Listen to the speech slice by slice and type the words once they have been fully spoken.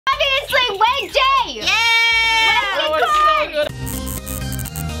Seriously, Wednesday! Yeah! Wednesday card!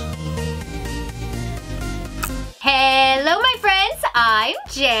 Hello, my friends. I'm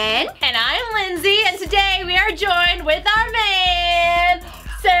Jen. And I'm Lindsay, and today we are joined with our man,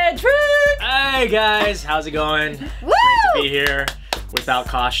 Cedric. Hey guys, how's it going? Woo! Great to be here without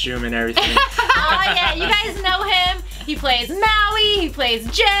costume and everything. Oh yeah, you guys know him. He plays Maui, he plays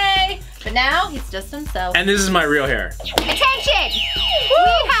Jay, but now he's just himself. And this is my real hair. Attention!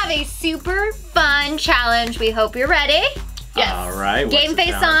 We have a super fun challenge. We hope you're ready. Yes. All right. Game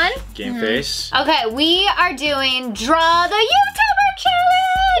face on. Game face. Okay, we are doing Draw the YouTuber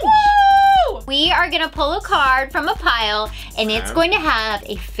Challenge! Woo! We are gonna pull a card from a pile, and it's going to have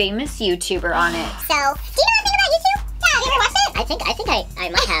a famous YouTuber on it. So, do you know anything about YouTube? Yeah, have you ever watched it? I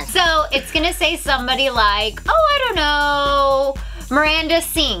might have. So it's gonna say somebody like, oh, I don't know, Miranda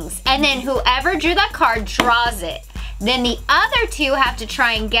sings, and then whoever drew that card draws it. Then the other two have to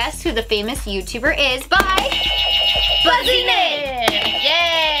try and guess who the famous YouTuber is by buzzing in.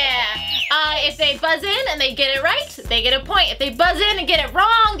 Yeah! If they buzz in and they get it right, they get a point. If they buzz in and get it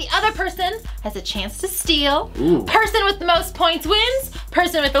wrong, the other person has a chance to steal. Ooh. Person with the most points wins.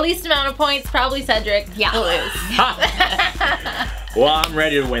 Person with the least amount of points, probably Cedric, will lose. Well, I'm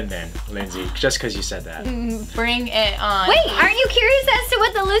ready to win then, Lindsay, just because you said that. Bring it on. Wait, aren't you curious as to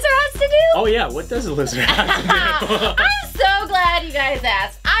what the loser has to do? Oh yeah, what does a lizard have to do? I'm so glad you guys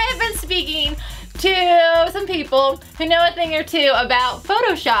asked. I have been speaking to some people who know a thing or two about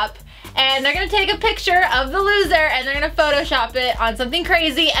Photoshop, and they're gonna take a picture of the loser and they're gonna Photoshop it on something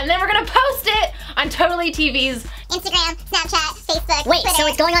crazy, and then we're gonna post it on Totally TV's Instagram, Snapchat, Facebook, Wait, Twitter. so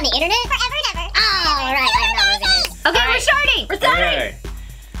it's going on the internet? Forever and ever. Oh, all right, I'm not losing this. Okay, All we're right. starting. We're starting. Okay.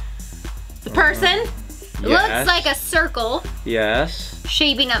 The person. Looks like a circle, Yes.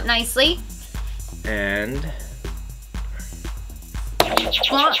 shaping up nicely. And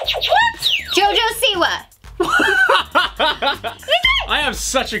What? Jojo Siwa. I am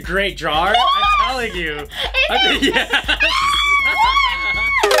such a great drawer. I'm telling you. Yes.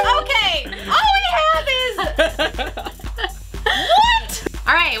 Okay, all we have is what?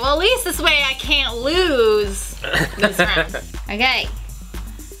 All right, well at least this way I can't lose this round. Okay.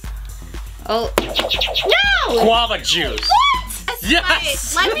 Oh. No! Guava juice. What?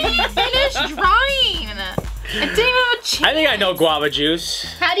 Yes! Let me finish drawing. I didn't even have a chance. I think I know guava juice.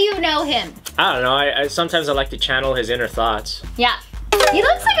 How do you know him? I don't know. I sometimes I like to channel his inner thoughts. Yeah. He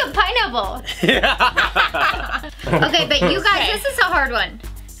looks like a pineapple. Okay, but you guys, Okay. this is a hard one.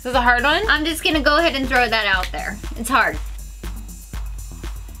 This is a hard one. I'm just gonna go ahead and throw that out there. It's hard.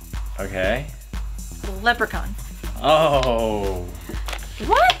 Okay. Leprechaun. Oh.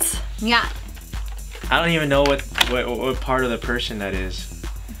 What? Yeah. I don't even know what part of the person that is.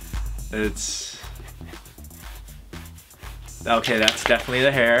 It's okay. That's definitely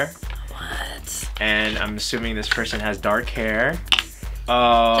the hair. What? And I'm assuming this person has dark hair. Just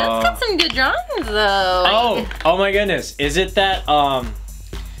got some good drawings though. Oh my goodness. Is it that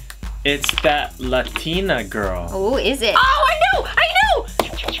it's that Latina girl. Oh, is it? Oh, I know!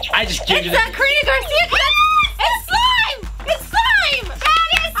 I just gave It's you that Karina Garcia. It's slime! It's slime! That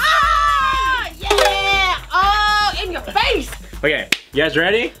is Ah, yeah! Oh, in your face! Okay, you guys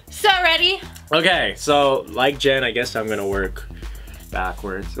ready? So ready? Okay, so like Jen, I guess I'm gonna work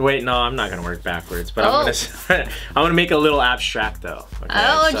backwards. Wait, no, I'm not gonna work backwards, but I'm gonna make it a little abstract though. Okay,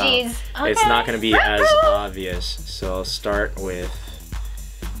 Oh, so geez. It's not gonna be as obvious. So I'll start with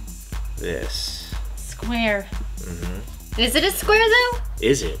this. Square. Is it a square though?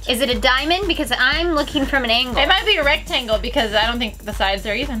 Is it? Is it a diamond? Because I'm looking from an angle. It might be a rectangle because I don't think the sides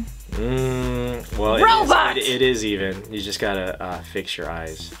are even. Well, Robot! it is even. You just gotta fix your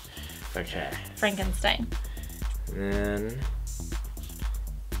eyes. Okay. Frankenstein. And then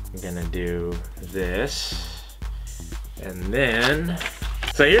I'm gonna do this, and then.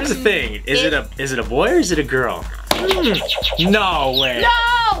 So here's the thing: is it a boy or is it a girl? No way.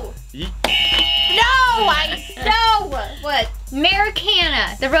 No! Ye- No! What?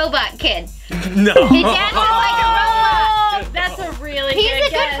 Americana, the robot kid. No. He dances like a robot. Oh, that's a really He's good a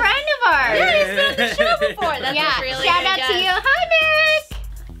good guess. friend of ours. Yeah, he's been on the show before. That's Yeah, a really shout good out guess. to you. Hi, Merrick.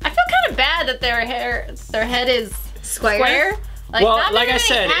 I feel kind of bad that their head is Square. Like, Well, not like I many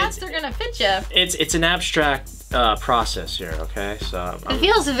said, hats are gonna fit you. It's an abstract process here. Okay, so. It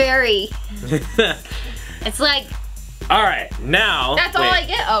feels very. It's like. All right, now. That's all I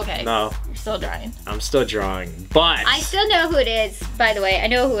get. Okay. No, You're still drawing. I'm still drawing, but. I still know who it is, by the way. I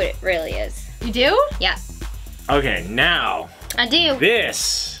know who it really is. You do? Yeah, Okay, now. I do.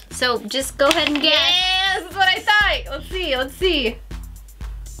 This. So just go ahead and guess. Yeah, this is what I thought. Let's see. Let's see.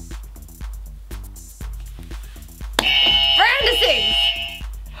 Miranda sings.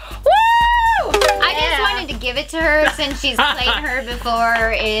 Woo! it to her since she's played her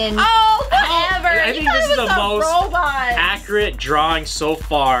before in... Oh, whatever. I think this is the most robot. accurate drawing so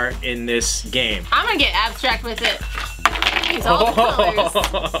far in this game. I'm gonna get abstract with it. Use all the colors.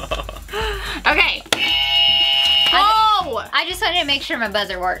 Okay. Oh! I just wanted to make sure my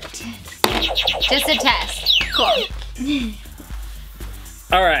buzzer worked. Just a test. Cool.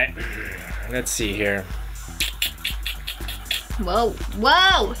 All right, let's see here. Whoa,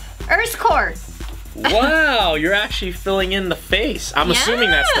 whoa! Earth's core. Wow, you're actually filling in the face. I'm assuming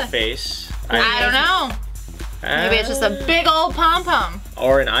that's the face. I don't know. Maybe it's just a big old pom-pom.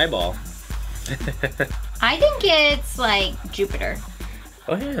 Or an eyeball. I think it's like Jupiter.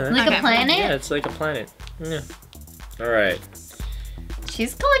 Oh yeah. Like a planet? Yeah, it's like a planet. Yeah. All right.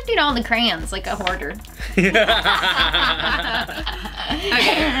 She's collecting all the crayons like a hoarder. Okay.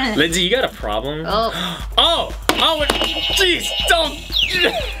 Lindsey, you got a problem? Oh. Oh! Oh! Jeez! Don't!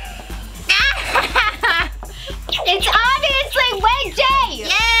 It's obviously Wedgie!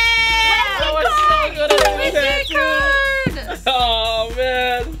 Yeah! Wedgie card! Oh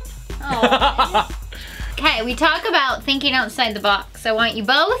man! Oh. Okay, we talk about thinking outside the box. I want you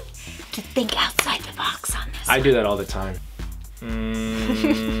both to think outside the box on this. I do that all the time.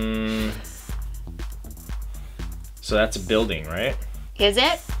 So that's a building, right? Is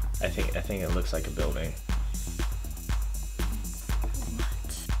it? I think it looks like a building.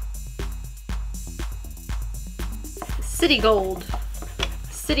 City gold.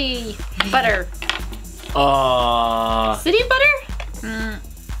 City butter. City butter?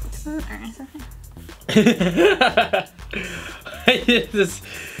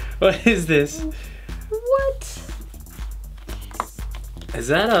 What is this? What? Is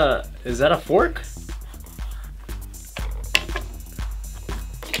that a fork?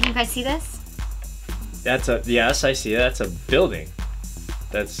 Can you guys see this? Yes, I see. That's a building.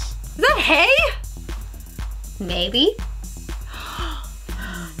 That's. Is that hay? Maybe.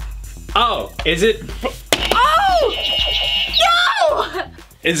 Oh, is it? Oh! No!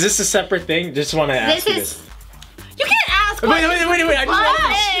 Is this a separate thing? Just want to ask you this. You can't ask. Wait! I just want to.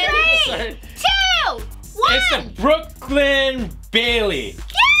 3, 2, 1. It's the Brooklyn Bailey.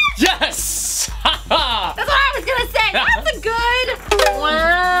 Yes! That's what I was gonna say. That's a good.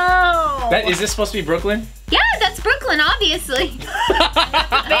 Wow. Is this supposed to be Brooklyn? Yeah, that's Brooklyn, obviously.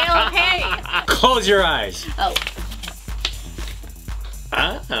 Bale of hay. Close your eyes. Oh.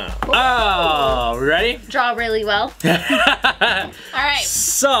 Oh, ready? Draw really well. All right.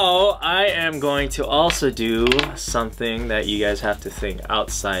 So I am going to also do something that you guys have to think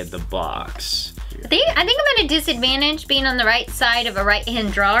outside the box. I think I'm at a disadvantage being on the right side of a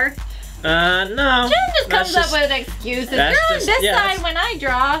right-hand drawer. No. Jen just comes up with excuses. You're on this side when I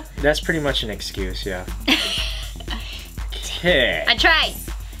draw. That's pretty much an excuse, yeah. Okay. I tried.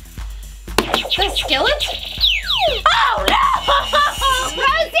 The skillet? Oh no!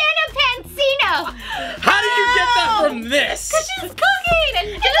 Rosanna Pansino! How did you get that from this? She's cooking. And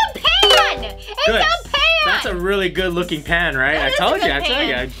It's a pan! It's Good. a pan! That's a really good looking pan, right? That I is told a you. good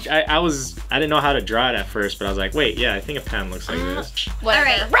pan. I didn't know how to draw it at first, but I was like, wait, yeah, I think a pan looks like this. Whatever.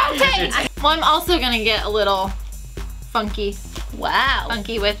 Alright, rotate! Well, I'm also gonna get a little funky Wow.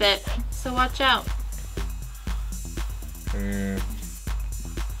 with it. So watch out.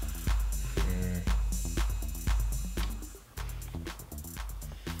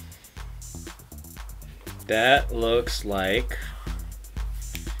 That looks like.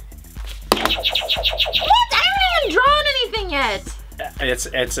 What? I haven't even drawn anything yet.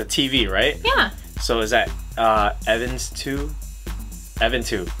 It's a TV, right? Yeah. So is that Evan's 2? Evan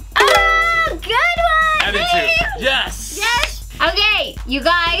 2. Oh, good one! Evan 2. Yes! Yes! Okay, you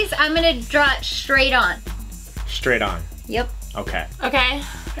guys, I'm gonna draw it straight on. Straight on. Yep. Okay. Okay.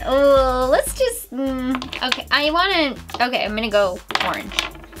 Oh, let's just, okay, I'm gonna go orange.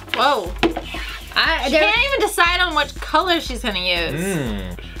 Whoa. She can't even decide on which color she's gonna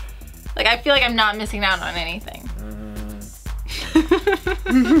use. Like, I feel like I'm not missing out on anything.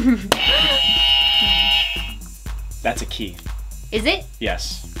 That's a key. Is it?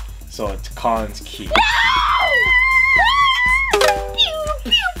 Yes. So it's Colin's key. No! Pew,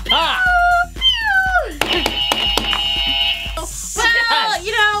 pew, pew, Ah! pew. Well,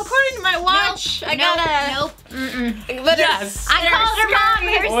 you know, according to my watch, I gotta. Nope. But Yes! I called her mom.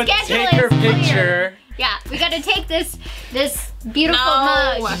 Her We'll schedule take her is clear. picture. Yeah, we gotta take this beautiful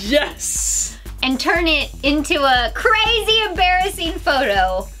No. mug Yes! and turn it into a crazy, embarrassing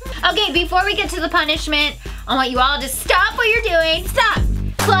photo. Okay, before we get to the punishment, I want you all to stop what you're doing. Stop.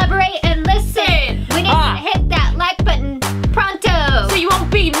 Collaborate and listen. We need to hit that like button pronto. So you won't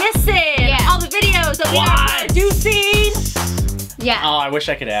be missing all the videos that we are producing. Yeah. Yeah. Oh, I wish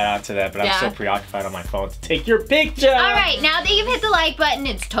I could add on to that, but I'm so preoccupied on my phone to take your picture. All right, now that you've hit the like button,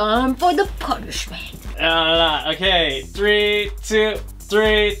 it's time for the punishment. Okay, 3, 2,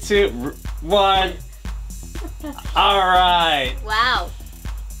 1. All right. Wow.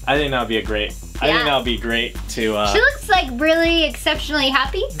 I think that'll be great. I think that'll be great to. She looks like really exceptionally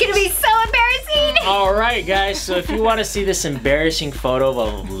happy. It's gonna be so embarrassing. All right, guys. So if you want to see this embarrassing photo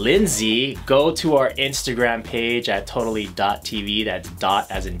of Lindsey, go to our Instagram page at totally.tv. That's dot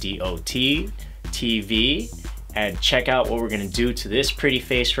as in D-O-T TV, and check out what we're gonna do to this pretty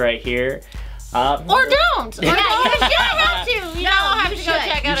face right here. Or don't. Or don't. You don't have to. You don't have to go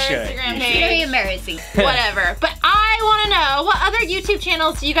check out our Instagram page. It's gonna be embarrassing. Whatever. But I want to know, what other YouTube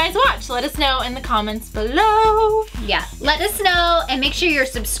channels do you guys watch? Let us know in the comments below. Yeah, let us know, and make sure you're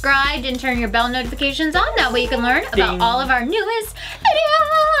subscribed and turn your bell notifications on. That way you can learn about all of our newest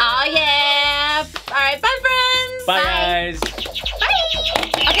videos. Oh yeah. All right, bye friends. Bye guys. Bye.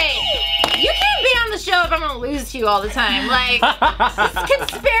 Okay, you can't be on the show if I'm gonna lose to you all the time. Like, this is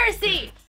conspiracy.